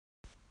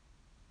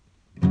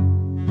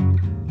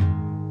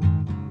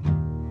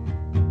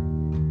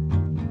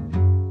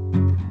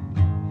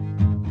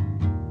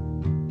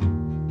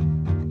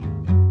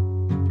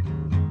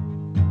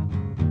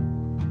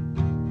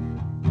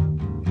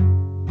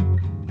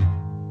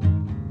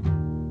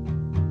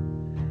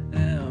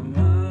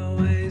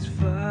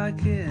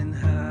fucking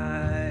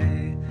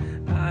high.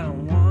 I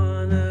don't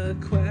wanna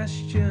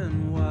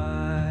question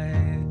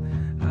why.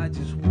 I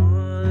just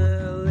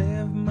wanna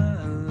live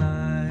my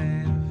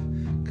life.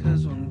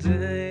 'Cause one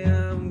day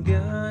I'm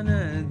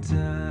gonna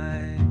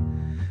die.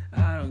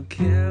 I don't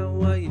care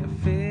what you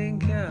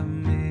think of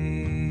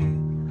me,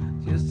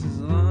 just as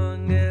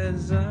long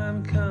as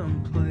I'm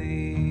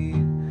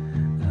complete.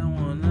 I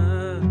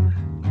wanna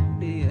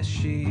be a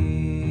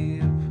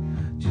sheep,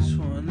 just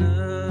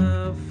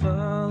wanna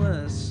fall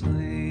asleep.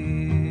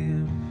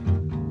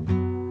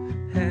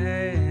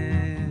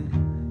 Hey,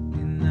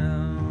 you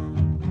know,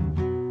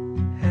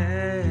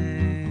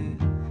 hey,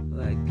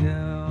 let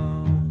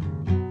go.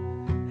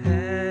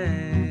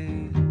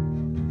 Hey,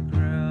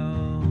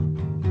 grow.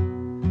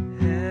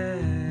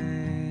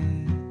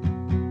 Hey,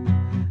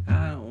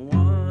 I don't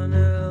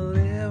wanna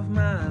live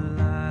my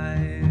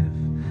life,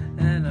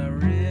 and I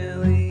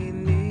really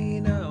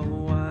need a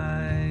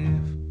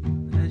wife,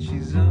 and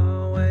she's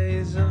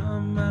always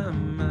on my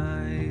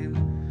mind,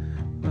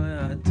 but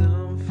I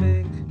don't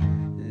think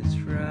it's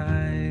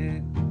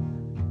right.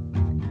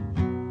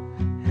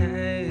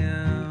 Hey,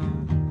 I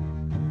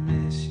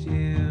missed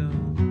you.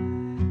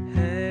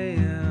 Hey,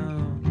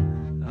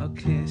 I'll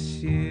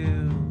kiss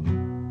you.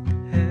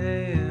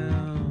 Hey,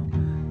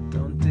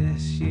 don't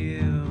diss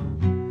you.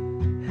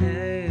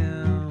 Hey,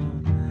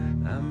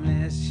 I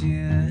miss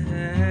you.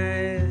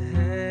 Hey,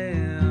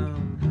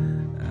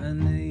 I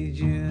need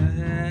you.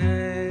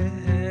 Hey,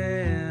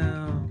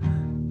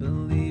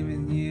 believe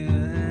in you.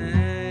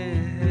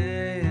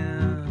 Hey,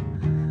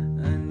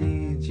 I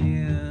need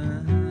you.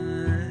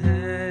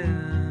 Hey,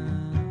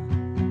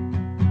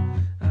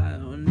 I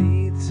don't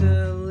need to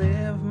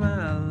live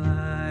my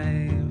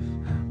life.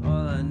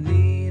 All I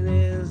need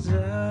is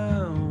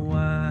a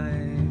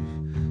wife,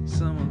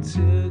 someone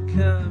to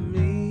cut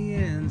me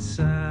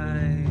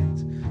inside,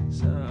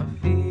 so I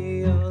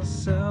feel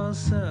so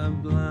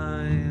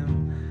sublime.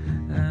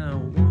 And I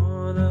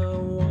wanna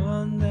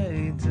one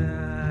day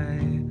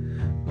die,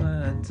 but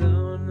I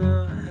don't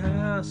know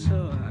how, so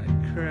I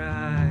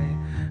cry.